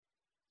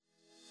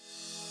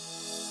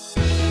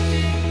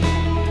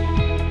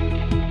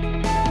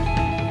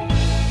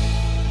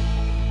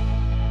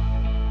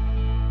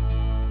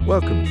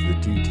Welcome to the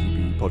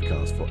DTB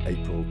podcast for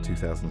April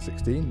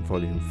 2016,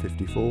 volume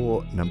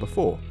 54, number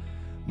 4.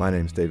 My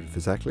name's David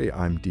Fazakli,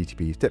 I'm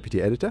DTB's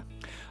deputy editor.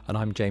 And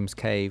I'm James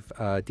Cave,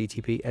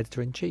 DTB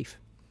editor-in-chief.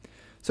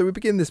 So we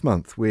begin this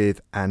month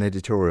with an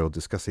editorial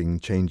discussing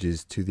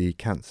changes to the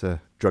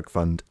Cancer Drug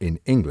Fund in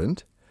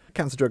England.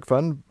 Cancer Drug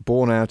Fund,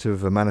 born out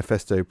of a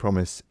manifesto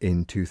promise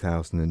in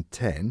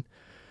 2010.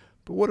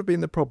 But what have been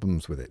the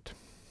problems with it?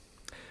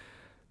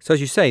 So as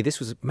you say, this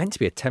was meant to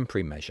be a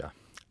temporary measure.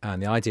 And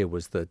the idea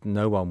was that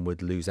no one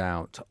would lose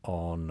out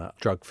on a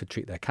drug to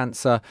treat their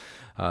cancer.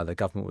 The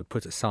government would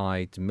put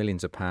aside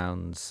millions of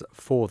pounds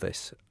for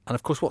this. And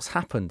of course, what's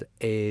happened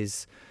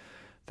is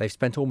they've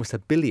spent almost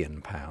 £1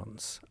 billion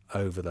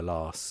over the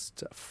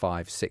last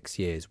 5-6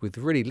 years with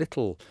really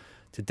little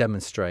to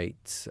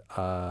demonstrate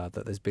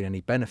that there's been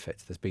any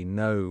benefit. There's been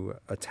no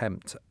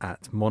attempt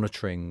at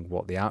monitoring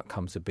what the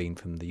outcomes have been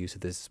from the use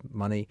of this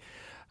money.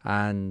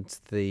 And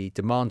the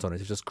demand on it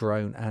has just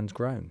grown and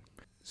grown.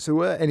 So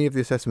were any of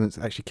the assessments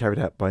actually carried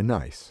out by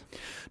NICE?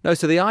 No,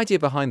 so the idea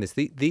behind this,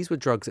 these were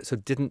drugs that sort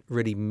of didn't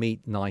really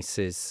meet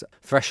NICE's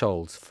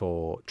thresholds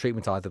for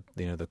treatment. Either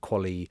the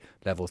QALY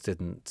levels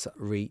didn't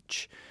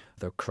reach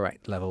the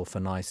correct level for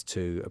NICE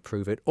to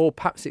approve it, or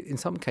perhaps in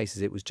some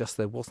cases it was just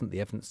there wasn't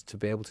the evidence to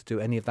be able to do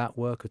any of that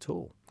work at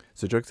all.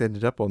 So drugs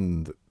ended up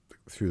funded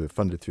through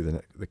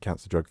the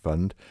Cancer Drug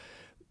Fund.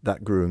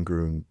 That grew and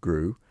grew and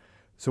grew.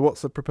 So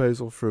what's the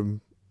proposal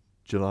from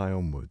July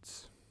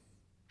onwards?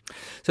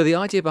 So the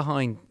idea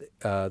behind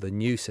the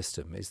new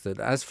system is that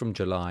as from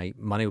July,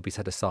 money will be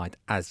set aside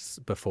as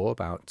before,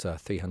 about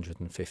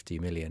 £350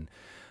 million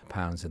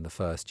in the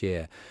first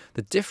year.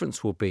 The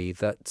difference will be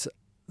that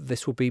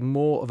this will be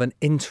more of an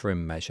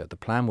interim measure. The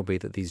plan will be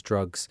that these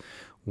drugs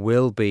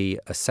will be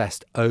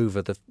assessed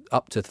over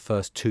up to the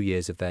first 2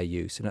 years of their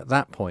use. And at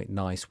that point,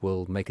 NICE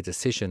will make a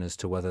decision as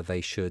to whether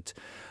they should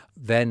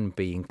then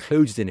be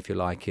included in, if you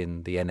like,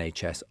 in the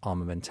NHS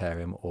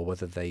armamentarium, or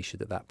whether they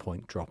should at that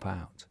point drop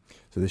out.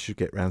 So this should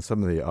get around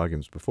some of the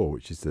arguments before,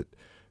 which is that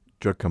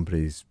drug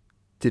companies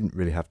didn't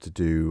really have to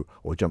do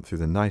or jump through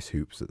the NICE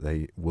hoops that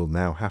they will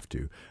now have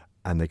to,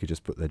 and they could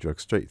just put their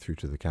drugs straight through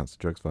to the Cancer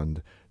Drugs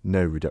Fund,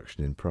 no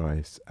reduction in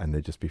price, and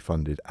they'd just be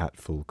funded at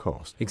full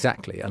cost.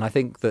 Exactly. And I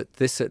think that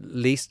this at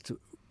least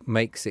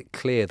makes it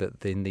clear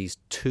that in these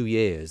 2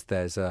 years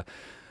there's a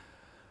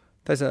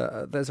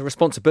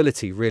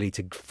responsibility really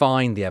to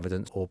find the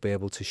evidence or be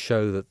able to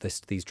show that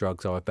these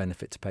drugs are a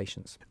benefit to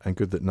patients. And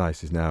good that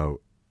NICE is now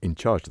in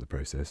charge of the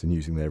process and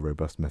using their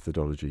robust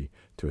methodology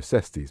to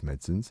assess these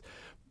medicines.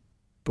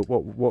 But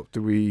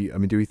do we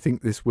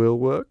think this will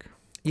work?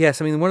 Yes,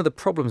 I mean, one of the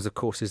problems, of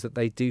course, is that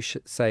they do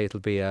say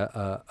it'll be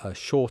a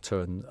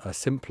shorter and a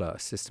simpler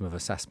system of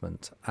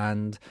assessment.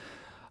 And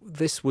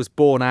this was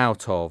born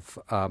out of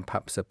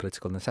perhaps a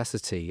political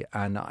necessity.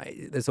 And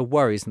there's a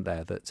worry, isn't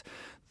there, that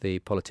the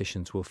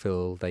politicians will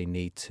feel they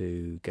need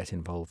to get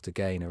involved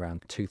again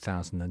around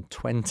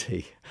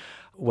 2020,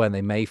 when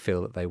they may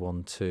feel that they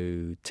want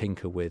to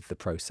tinker with the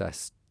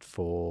process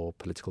for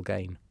political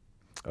gain.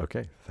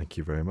 Okay, thank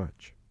you very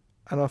much.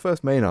 And our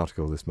first main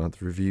article this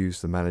month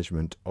reviews the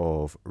management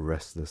of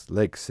restless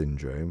leg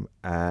syndrome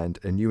and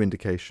a new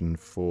indication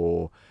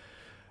for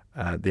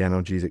the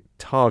analgesic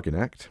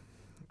Targanact,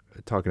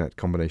 a Targanact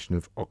combination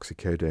of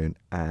oxycodone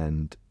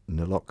and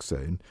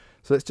naloxone.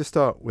 So let's just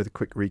start with a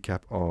quick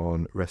recap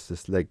on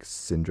restless leg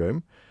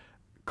syndrome.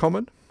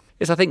 Common?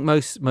 Yes, I think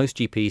most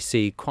GPs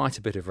see quite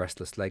a bit of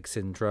restless leg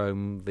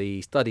syndrome.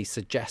 The studies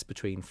suggest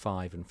between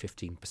 5 and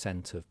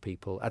 15% of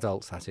people,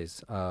 adults that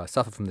is,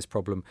 suffer from this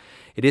problem.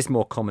 It is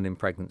more common in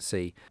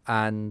pregnancy,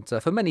 and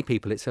for many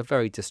people it's a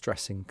very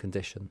distressing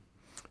condition.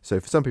 So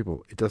for some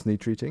people it does need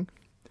treating,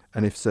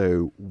 and if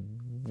so,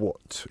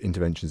 what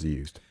interventions are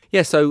used?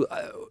 Yeah, so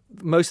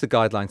most of the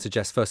guidelines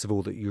suggest, first of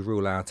all, that you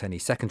rule out any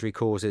secondary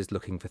causes,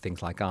 looking for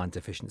things like iron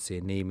deficiency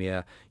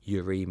anemia,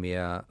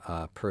 uremia,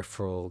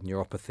 peripheral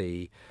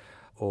neuropathy,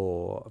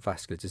 or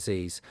vascular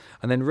disease.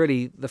 And then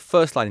really the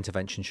first line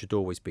intervention should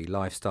always be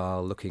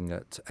lifestyle, looking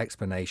at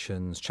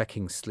explanations,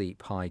 checking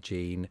sleep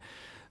hygiene,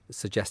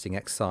 suggesting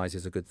exercise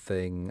is a good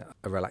thing,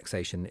 a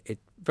relaxation. It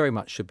very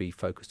much should be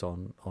focused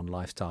on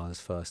lifestyle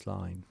as first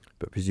line.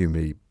 But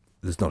presumably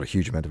there's not a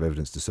huge amount of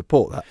evidence to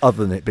support that,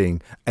 other than it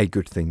being a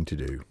good thing to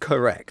do.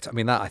 Correct. I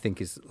mean, that I think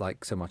is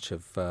like so much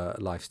of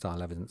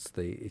lifestyle evidence,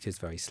 it is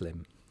very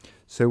slim.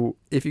 So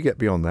if you get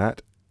beyond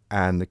that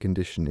and the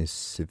condition is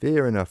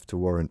severe enough to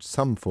warrant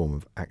some form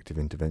of active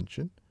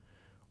intervention,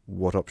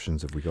 what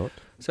options have we got?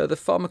 So the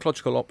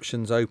pharmacological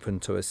options open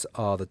to us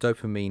are the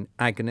dopamine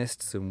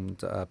agonists, and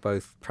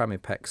both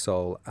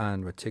pramipexole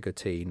and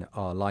rotigotine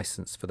are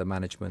licensed for the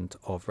management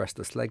of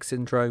restless leg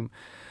syndrome.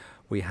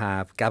 We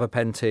have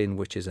gabapentin,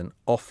 which is an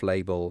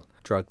off-label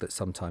drug that's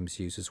sometimes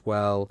used as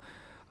well.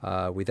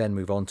 We then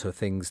move on to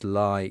things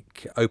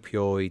like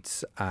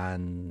opioids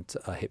and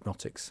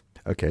hypnotics.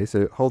 Okay,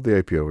 so hold the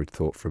opioid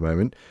thought for a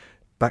moment.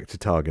 Back to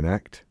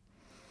Targanact.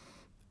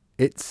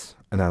 It's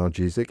an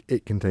analgesic.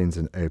 It contains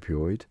an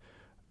opioid.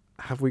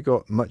 Have we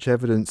got much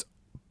evidence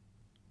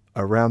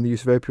around the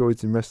use of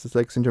opioids in restless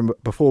leg syndrome?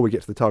 But before we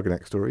get to the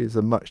Targanek story, is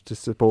there much to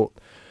support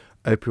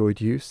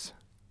opioid use?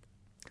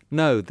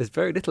 No, there's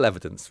very little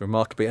evidence,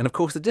 remarkably. And of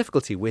course, the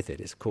difficulty with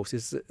it is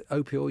that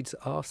opioids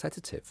are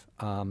sedative.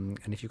 And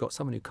if you've got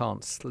someone who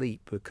can't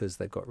sleep because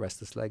they've got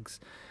restless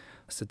legs,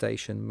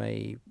 sedation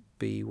may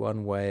be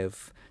one way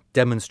of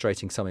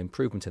demonstrating some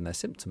improvement in their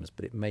symptoms,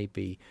 but it may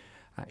be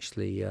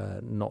actually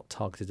not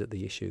targeted at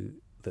the issue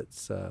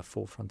that's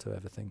forefront of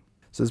everything.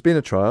 So there's been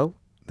a trial.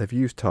 They've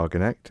used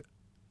Targanek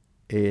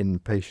in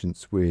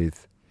patients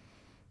with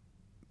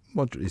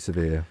moderately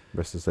severe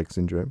restless leg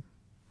syndrome.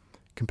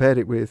 Compared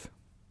it with?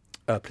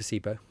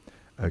 Placebo.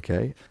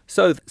 Okay.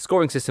 So the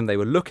scoring system they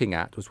were looking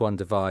at was one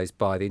devised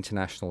by the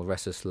International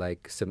Restless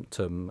Leg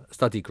Symptom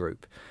Study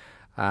Group.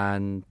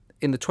 And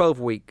in the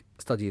 12-week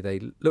study they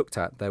looked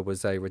at, there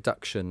was a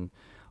reduction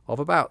of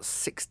about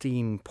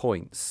 16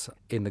 points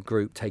in the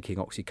group taking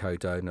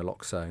oxycodone,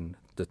 naloxone,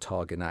 the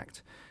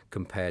Targanek,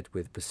 compared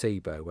with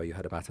placebo, where you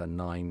had about a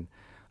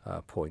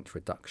 9-point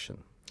reduction.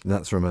 And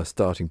that's from a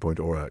starting point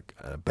or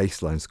a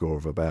baseline score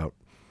of about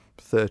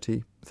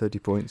 30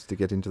 points to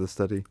get into the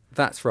study?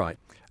 That's right.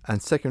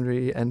 And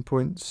secondary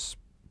endpoints,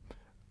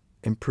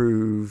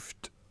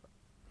 improved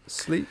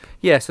sleep?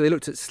 Yeah, so they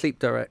looked at sleep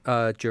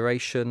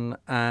duration,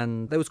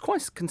 and there was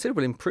quite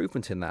considerable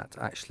improvement in that,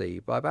 actually,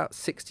 by about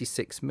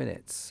 66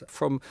 minutes.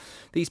 From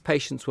these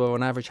patients were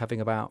on average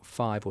having about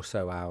 5 or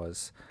so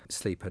hours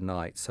sleep a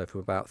night, so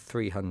from about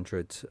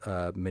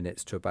 300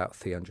 minutes to about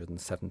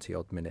 370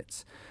 odd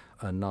minutes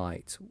a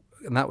night.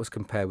 And that was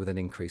compared with an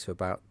increase of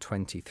about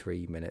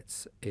 23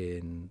 minutes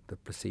in the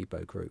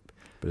placebo group.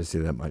 But I see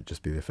that might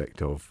just be the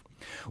effect of...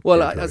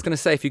 Well, I was going to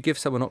say, if you give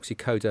someone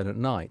oxycodone at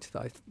night,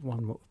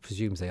 one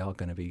presumes they are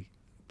going to be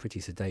pretty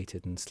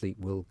sedated and sleep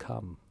will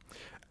come.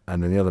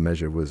 And then the other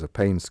measure was a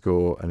pain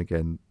score, and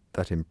again,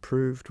 that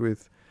improved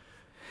with...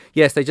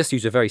 Yes, they just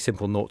used a very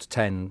simple 0 to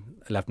 10,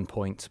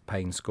 11-point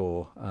pain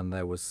score, and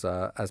there was,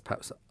 as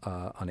perhaps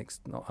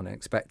not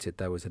unexpected,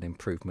 there was an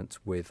improvement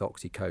with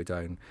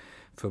oxycodone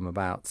from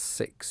about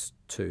 6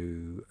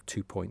 to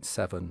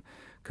 2.7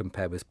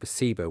 compared with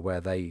placebo,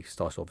 where they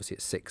started obviously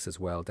at 6 as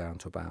well, down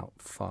to about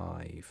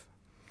 5.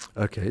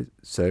 Okay,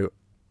 so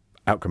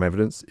outcome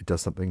evidence, it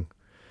does something.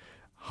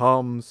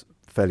 Harm's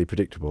fairly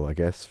predictable, I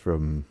guess,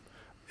 from...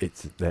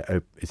 It's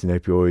an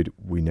opioid.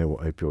 We know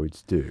what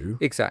opioids do.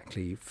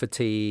 Exactly.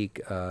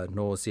 Fatigue,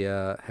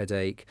 nausea,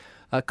 headache.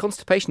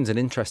 Constipation is an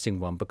interesting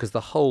one because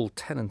the whole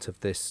tenet of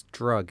this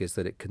drug is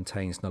that it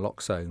contains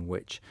naloxone,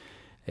 which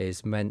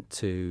is meant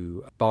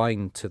to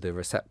bind to the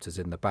receptors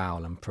in the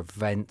bowel and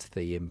prevent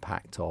the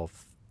impact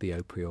of the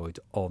opioid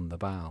on the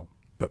bowel.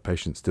 But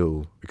patients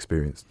still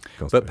experience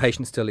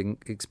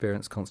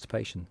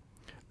constipation.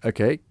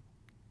 Okay.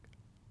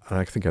 And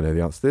I think I know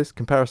the answer to this.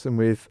 Comparison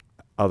with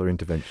other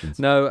interventions?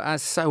 No,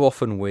 as so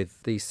often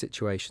with these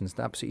situations,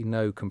 absolutely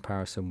no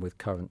comparison with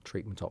current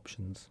treatment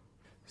options.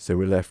 So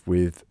we're left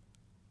with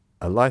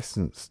a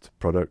licensed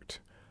product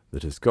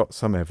that has got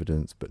some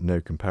evidence but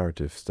no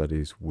comparative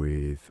studies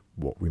with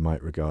what we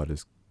might regard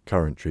as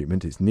current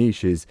treatment. Its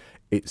niche is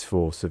it's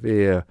for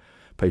severe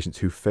patients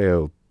who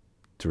fail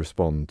to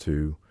respond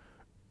to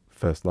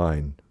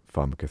first-line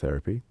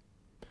pharmacotherapy,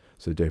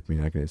 so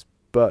dopamine agonists,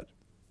 but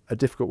a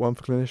difficult one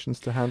for clinicians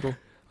to handle.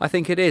 I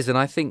think it is, and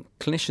I think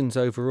clinicians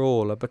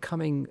overall are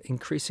becoming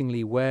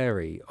increasingly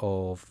wary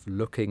of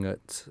looking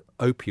at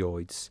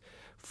opioids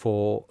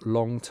for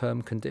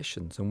long-term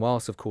conditions. And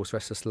whilst, of course,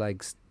 restless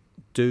legs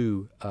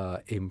do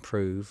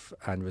improve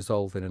and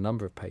resolve in a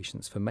number of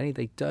patients, for many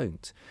they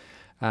don't.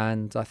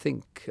 And I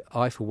think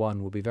I, for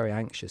one, will be very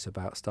anxious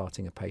about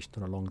starting a patient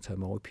on a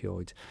long-term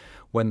opioid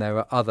when there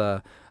are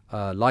other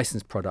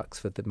licensed products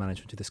for the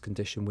management of this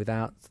condition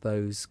without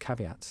those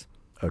caveats.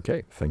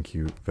 Okay, thank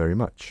you very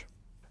much.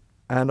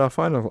 And our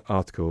final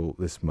article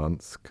this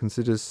month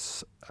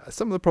considers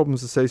some of the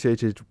problems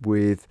associated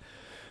with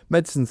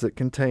medicines that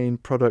contain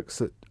products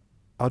that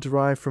are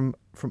derived from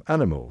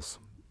animals.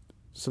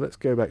 So let's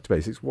go back to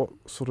basics. What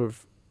sort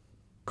of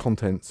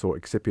contents or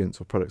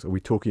excipients or products are we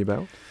talking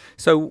about?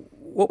 So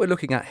what we're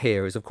looking at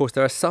here is, of course,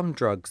 there are some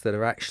drugs that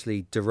are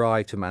actually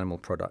derived from animal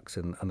products,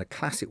 and the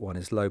classic one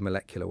is low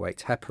molecular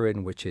weight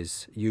heparin, which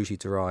is usually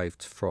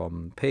derived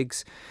from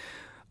pigs.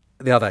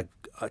 The other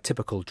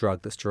typical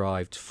drug that's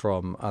derived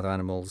from other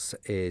animals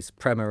is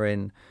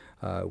Premarin,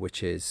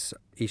 which is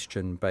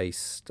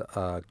estrogen-based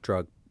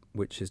drug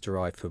which is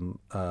derived from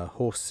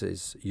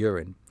horses'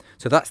 urine.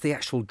 So that's the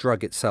actual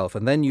drug itself.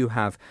 And then you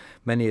have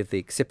many of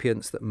the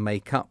excipients that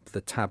make up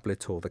the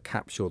tablet or the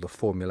capsule, the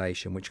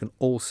formulation, which can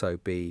also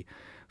be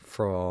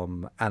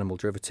from animal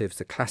derivatives.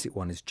 The classic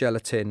one is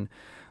gelatin,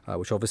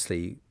 which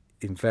obviously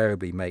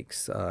invariably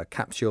makes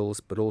capsules,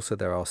 but also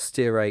there are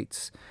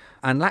stearates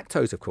and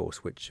lactose, of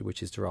course,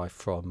 which is derived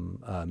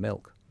from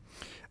milk.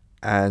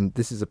 And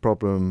this is a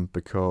problem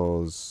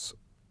because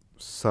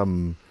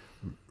some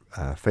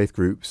faith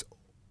groups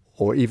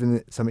or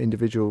even some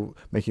individual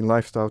making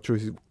lifestyle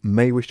choices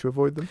may wish to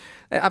avoid them?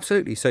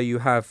 Absolutely. So you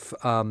have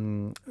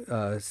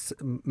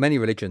many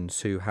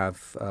religions who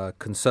have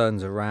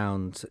concerns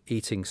around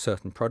eating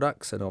certain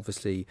products, and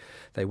obviously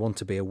they want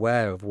to be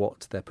aware of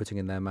what they're putting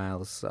in their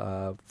mouths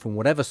from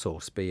whatever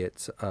source, be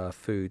it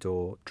food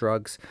or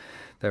drugs.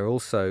 There are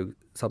also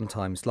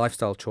sometimes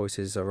lifestyle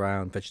choices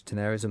around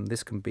vegetarianism.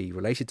 This can be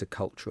related to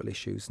cultural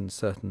issues, and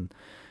certain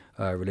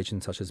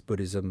religions such as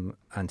Buddhism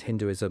and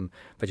Hinduism,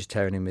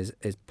 vegetarianism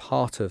is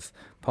part of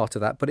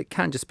that. But it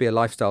can just be a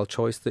lifestyle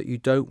choice that you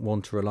don't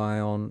want to rely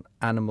on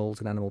animals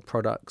and animal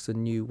products,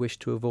 and you wish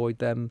to avoid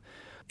them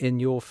in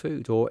your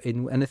food or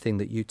in anything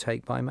that you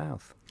take by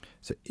mouth.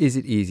 So is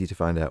it easy to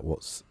find out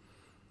what's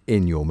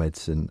in your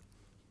medicine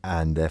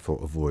and therefore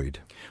avoid?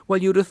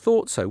 Well, you'd have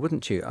thought so,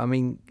 wouldn't you? I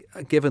mean,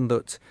 given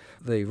that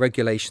the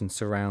regulations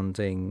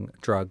surrounding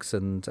drugs,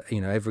 and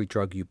every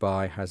drug you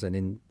buy has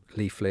an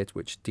leaflet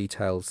which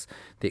details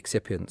the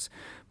excipients,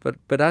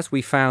 but as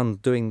we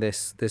found doing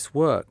this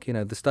work,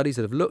 the studies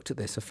that have looked at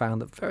this have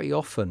found that very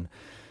often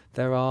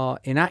there are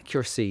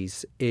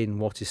inaccuracies in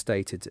what is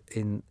stated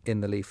in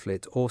the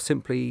leaflet, or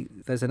simply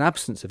there's an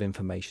absence of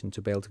information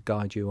to be able to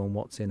guide you on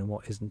what's in and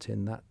what isn't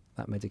in that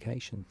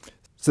medication.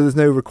 So there's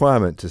no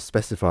requirement to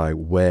specify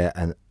where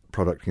a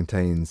product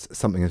contains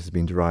something that has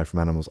been derived from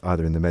animals,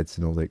 either in the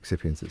medicine or the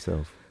excipients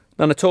itself?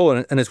 None at all.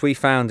 And as we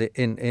found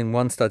in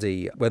one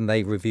study, when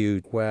they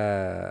reviewed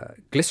where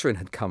glycerin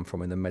had come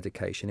from in the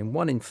medication, in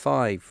 1 in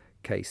 5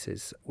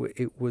 cases,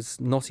 it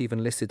was not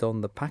even listed on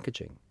the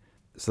packaging.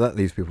 So that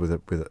leaves people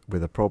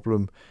with a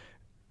problem.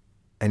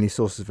 Any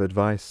sources of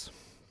advice?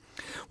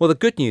 Well, the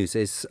good news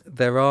is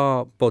there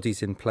are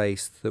bodies in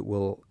place that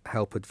will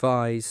help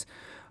advise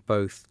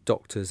both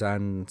doctors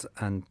and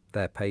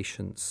their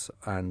patients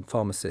and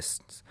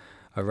pharmacists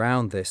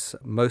around this.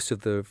 Most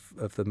of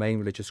the main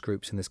religious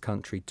groups in this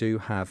country do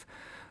have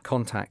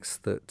contacts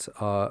that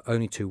are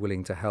only too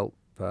willing to help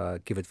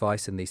give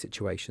advice in these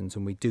situations,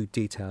 and we do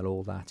detail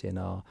all that in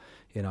our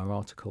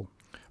article.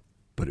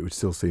 But it would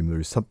still seem there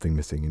is something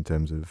missing in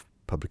terms of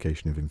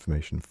publication of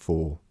information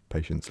for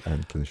patients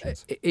and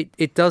clinicians.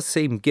 It does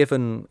seem,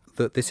 given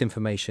that this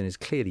information is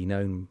clearly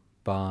known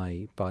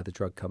by the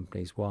drug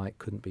companies, why it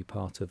couldn't be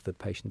part of the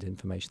patient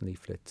information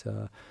leaflet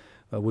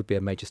would be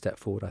a major step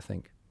forward, I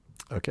think.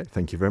 Okay,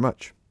 thank you very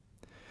much.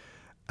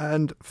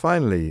 And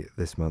finally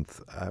this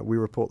month, we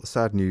report the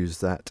sad news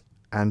that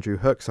Andrew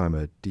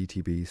Herxheimer,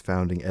 DTB's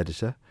founding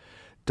editor,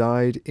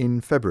 died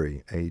in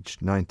February,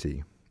 aged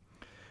 90.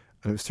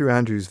 And it was through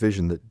Andrew's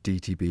vision that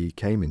DTB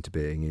came into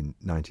being in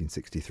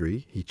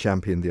 1963. He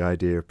championed the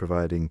idea of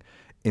providing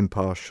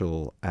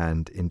impartial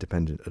and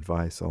independent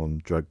advice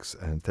on drugs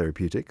and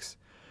therapeutics.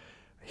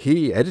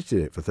 He edited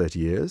it for 30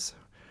 years,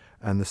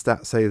 and the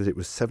stats say that it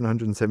was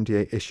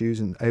 778 issues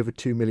and over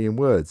 2 million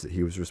words that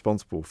he was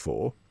responsible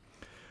for.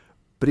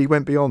 But he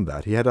went beyond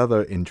that. He had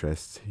other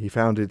interests. He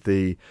founded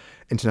the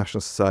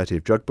International Society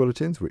of Drug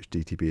Bulletins, which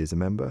DTB is a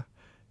member.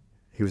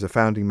 He was a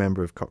founding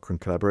member of Cochrane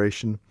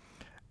Collaboration,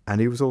 and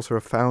he was also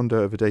a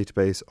founder of a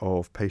database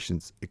of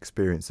patients'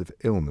 experience of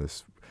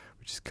illness,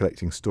 which is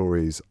collecting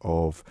stories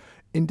of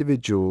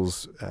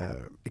individuals'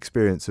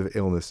 experience of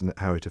illness and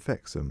how it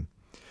affects them.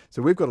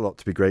 So we've got a lot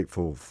to be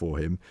grateful for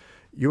him.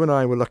 You and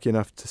I were lucky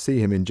enough to see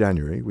him in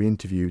January. We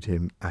interviewed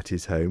him at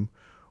his home.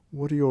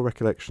 What are your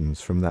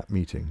recollections from that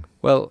meeting?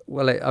 Well,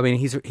 I mean,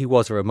 he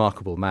was a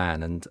remarkable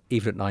man, and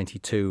even at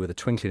 92, with a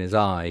twinkle in his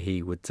eye,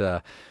 he would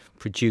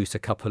produce a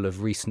couple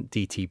of recent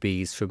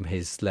DTBs from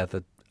his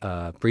leather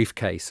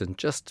briefcase and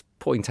just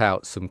point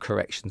out some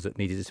corrections that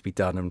needed to be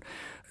done. And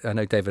I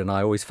know David and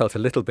I always felt a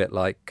little bit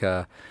like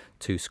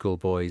two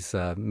schoolboys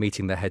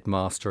meeting their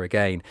headmaster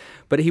again.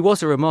 But he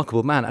was a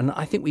remarkable man, and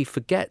I think we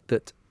forget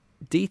that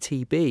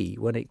DTB,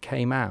 when it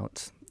came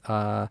out,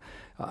 in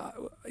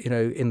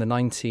the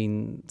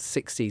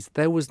 1960s,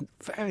 there was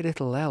very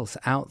little else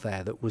out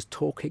there that was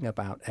talking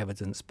about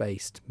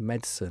evidence-based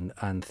medicine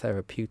and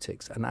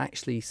therapeutics, and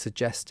actually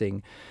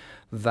suggesting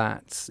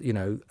that,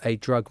 a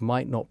drug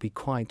might not be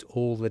quite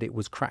all that it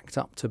was cracked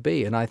up to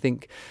be. And I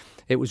think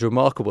it was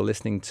remarkable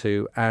listening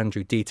to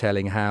Andrew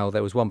detailing how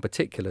there was one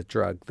particular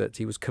drug that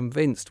he was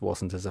convinced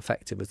wasn't as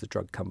effective as the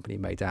drug company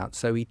made out.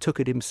 So he took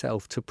it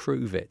himself to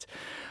prove it.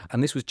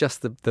 And this was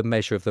just the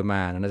measure of the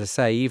man. And as I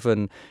say,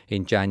 even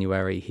in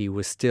January, he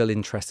was still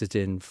interested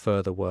in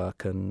further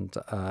work. And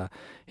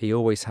he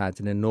always had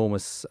an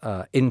enormous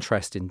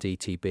interest in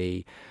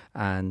DTB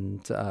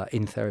and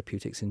in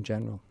therapeutics in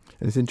general.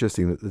 And it's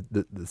interesting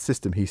that the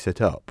system he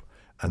set up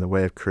and the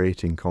way of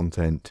creating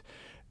content,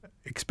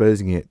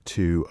 exposing it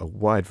to a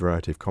wide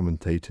variety of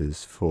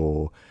commentators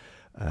for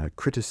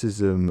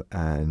criticism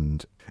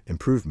and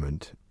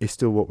improvement, is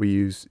still what we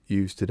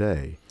use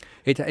today.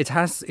 It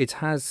has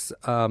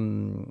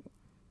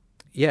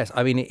yes.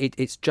 I mean,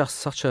 it's just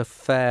such a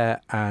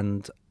fair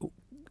and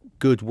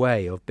good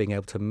way of being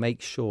able to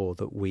make sure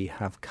that we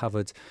have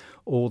covered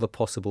all the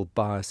possible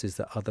biases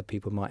that other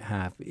people might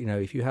have. You know,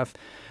 if you have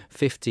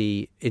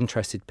 50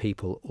 interested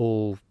people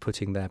all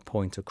putting their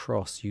point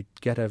across, you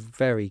get a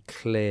very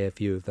clear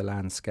view of the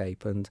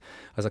landscape, and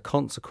as a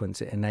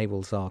consequence it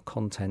enables our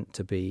content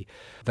to be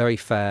very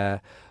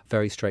fair,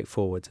 very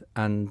straightforward.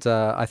 And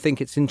I think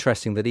it's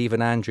interesting that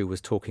even Andrew was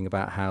talking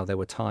about how there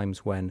were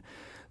times when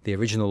the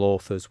original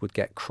authors would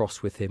get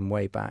cross with him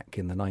way back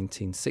in the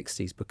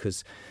 1960s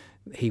because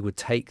he would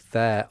take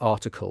their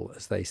article,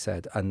 as they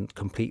said, and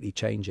completely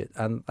change it.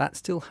 And that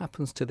still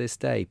happens to this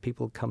day.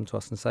 People come to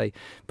us and say,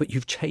 but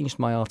you've changed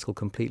my article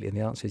completely. And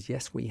the answer is,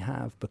 yes, we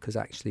have, because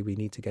actually we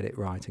need to get it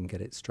right and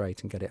get it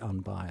straight and get it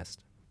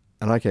unbiased.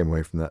 And I came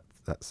away from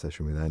that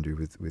session with Andrew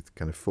with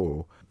kind of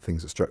 4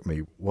 things that struck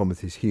me. One was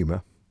his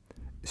humour,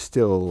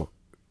 still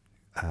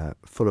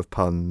full of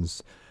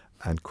puns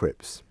and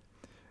quips.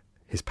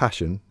 His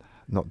passion,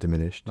 not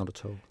diminished. Not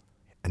at all.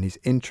 And his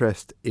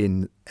interest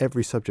in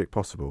every subject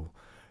possible.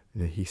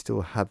 You know, he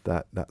still had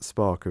that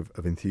spark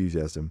of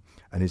enthusiasm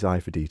and his eye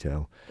for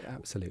detail.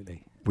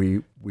 Absolutely.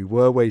 We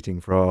were waiting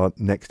for our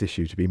next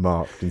issue to be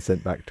marked and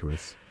sent back to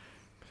us.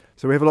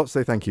 So we have a lot to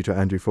say thank you to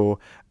Andrew for,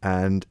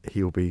 and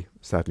he'll be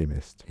sadly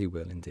missed. He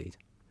will indeed.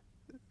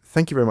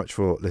 Thank you very much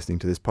for listening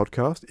to this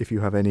podcast. If you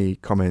have any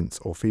comments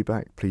or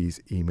feedback, please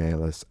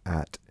email us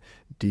at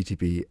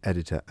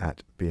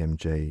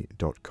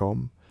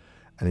dtbeditor@bmj.com.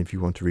 And if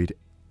you want to read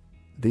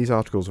these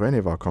articles or any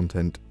of our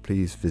content,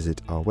 please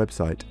visit our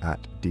website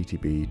at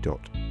dtb.bmj.com.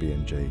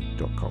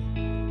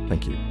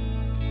 Thank you.